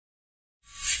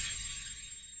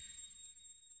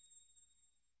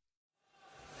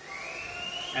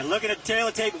And looking at the tail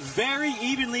of tape, very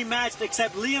evenly matched,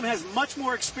 except Liam has much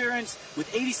more experience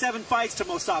with 87 fights to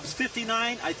Mosab's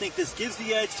 59. I think this gives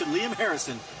the edge to Liam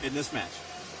Harrison in this match.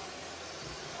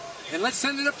 And let's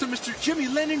send it up to Mr. Jimmy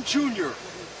Lennon Jr.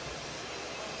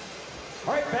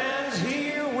 All right, fans,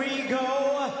 here we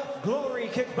go. Glory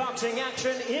kickboxing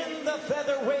action in the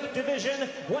featherweight division.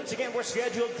 Once again, we're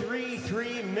scheduled 3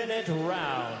 3-minute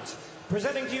rounds.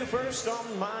 Presenting to you first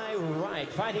on my right,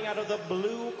 fighting out of the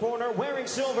blue corner, wearing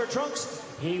silver trunks.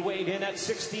 He weighed in at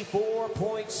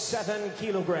 64.7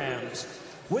 kilograms.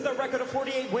 With a record of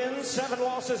 48 wins, 7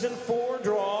 losses, and 4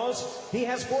 draws. He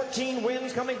has 14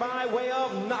 wins coming by way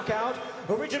of knockout.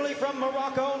 Originally from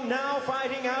Morocco, now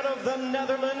fighting out of the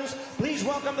Netherlands. Please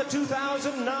welcome the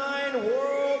 2009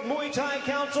 World Muay Thai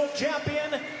Council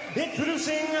champion,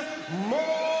 introducing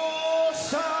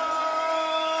Mosab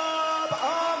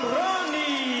Amrani.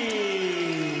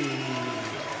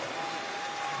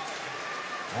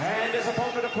 And his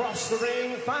opponent across the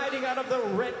ring, fighting out of the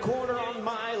red corner on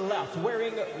my left,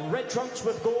 wearing red trunks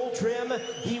with gold trim.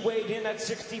 He weighed in at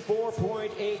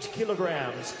 64.8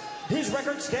 kilograms. His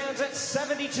record stands at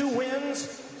 72 wins,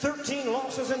 13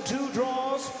 losses and 2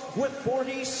 draws, with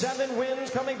 47 wins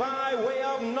coming by way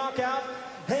of knockout.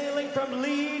 Hailing from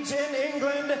Leeds in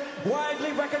England,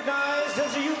 widely recognized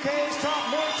as the UK's top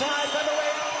Muay Thai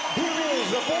featherweight, here is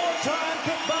the 4-time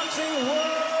kickboxing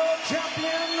world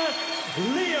champion,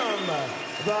 Liam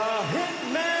the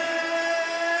Hitman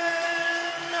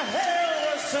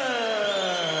Harrison.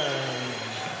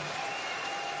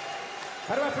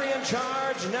 Our referee in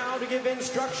charge now to give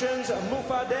instructions,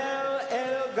 Mufadel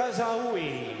El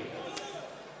Ghazaoui.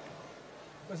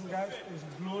 Listen guys, it's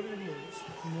glory rules.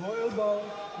 No elbow,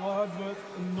 no hard work,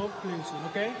 and no clinching,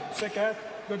 okay? Shake hand,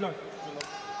 good luck.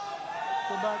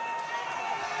 Go back.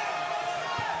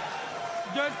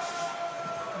 Judge,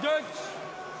 judge,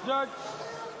 judge.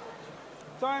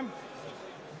 Time.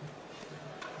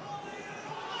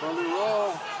 Well, we were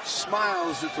all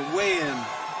smiles at the weigh-in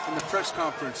in the press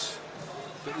conference,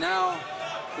 but now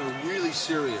they're really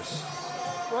serious.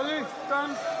 Ready?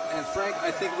 Time. And Frank, I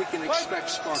think we can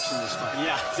expect sparks in this fight.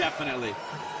 Yeah, definitely.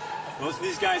 Most of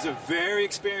these guys are very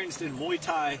experienced in Muay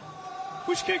Thai.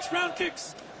 Push kicks, round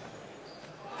kicks.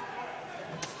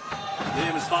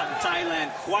 Liam has fought in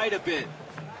Thailand quite a bit.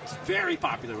 It's very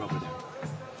popular over there.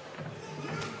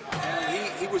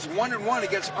 And he was 1-1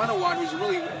 against Anawat, who's a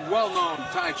really well-known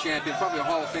Thai champion, probably a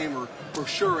Hall of Famer for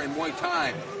sure in Muay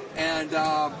Thai. And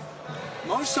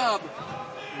Mosab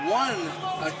won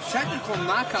a technical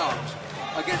knockout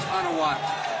against Anawat.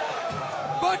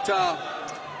 But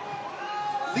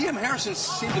Liam Harrison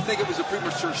seemed to think it was a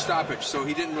premature stoppage, so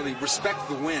he didn't really respect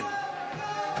the win.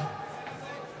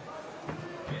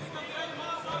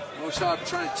 Mosab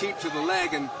trying to teep to the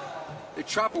leg, and they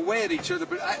chop away at each other,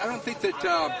 but I don't think that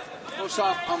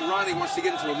Mosab Amrani wants to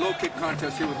get into a low kick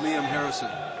contest here with Liam Harrison.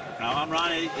 Now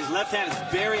Amrani, his left hand is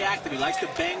very active. He likes to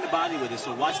bang the body with it,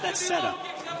 so watch that setup.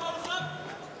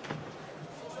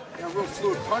 A real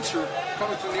fluid puncher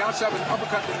coming from the outside with an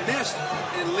uppercut that missed,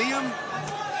 and Liam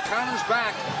counters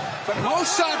back, but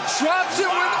Mosab drops it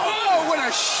with, oh, what a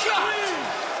shot!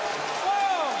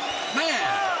 Man!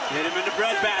 Hit him in the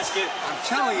breadbasket. I'm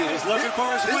telling you, he's looking for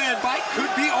his win. This fight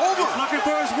could be over. He's looking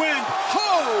for his win.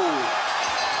 Oh!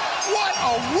 What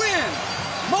a win!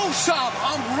 Mosab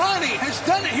Amrani has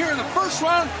done it here in the first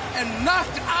round and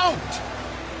knocked out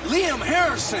Liam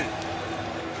Harrison.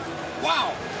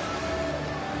 Wow!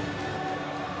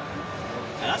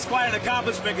 And that's quite an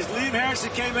accomplishment, because Liam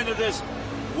Harrison came into this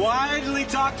widely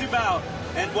talked about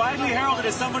and widely heralded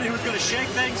as somebody who's going to shake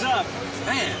things up.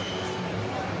 Man,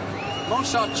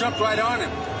 Mosab jumped right on him.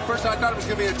 First I thought it was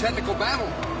going to be a technical battle,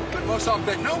 but Mosab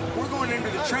said, no, we're going into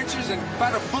the trenches, and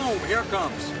bada boom, here it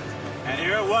comes. And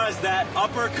here it was, that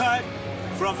uppercut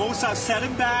from Mosab set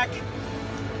him back,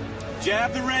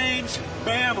 jabbed the range,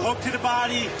 bam, hook to the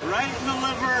body, right in the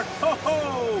liver,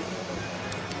 ho-ho!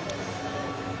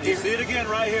 You see it again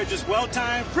right here, just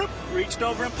well-timed, reached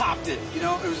over and popped it. You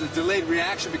know, it was a delayed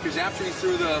reaction, because after he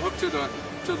threw the hook to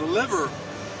the liver,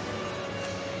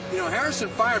 you know, Harrison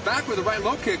fired back with the right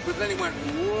low kick, but then he went,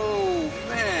 whoa,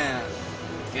 man.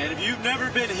 And if you've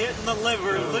never been hit in the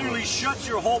liver, it literally shuts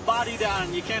your whole body down,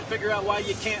 and you can't figure out why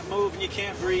you can't move and you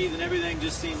can't breathe, and everything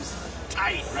just seems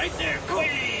tight right there.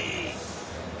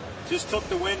 Just took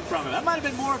the wind from him. That might have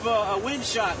been more of a wind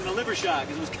shot than a liver shot,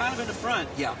 because it was kind of in the front.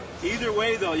 Yeah. Either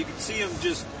way, though, you could see him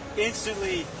just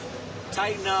instantly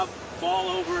tighten up, fall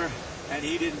over, and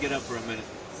he didn't get up for a minute.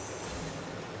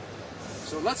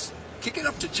 So let's kick it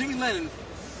up to Jimmy Lennon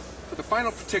for the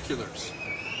final particulars.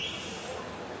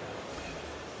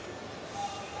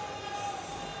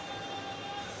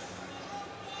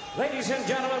 Ladies and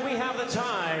gentlemen, we have the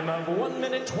time of 1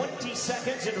 minute 20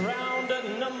 seconds in round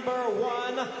number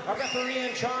 1. Our referee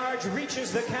in charge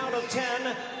reaches the count of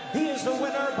 10. He is the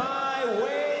winner by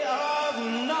way of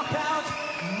knockout,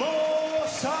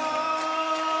 Mosab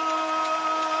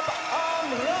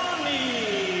Amrani.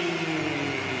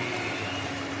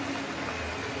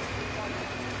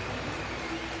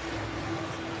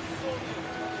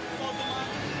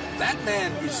 That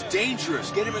man is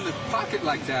dangerous. Get him in the pocket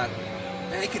like that.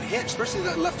 And he can hit, especially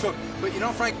that left hook. But you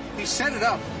know, Frank, he set it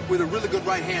up with a really good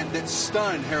right hand that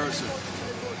stunned Harrison.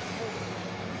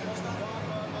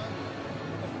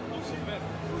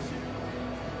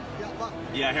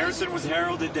 Yeah, Harrison was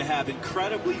heralded to have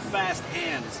incredibly fast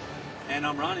hands, and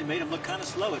Amrani made him look kind of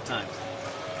slow at times.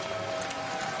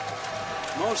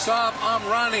 Mosab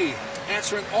Amrani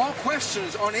answering all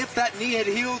questions on if that knee had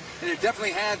healed, and it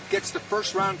definitely had, gets the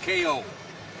first round KO.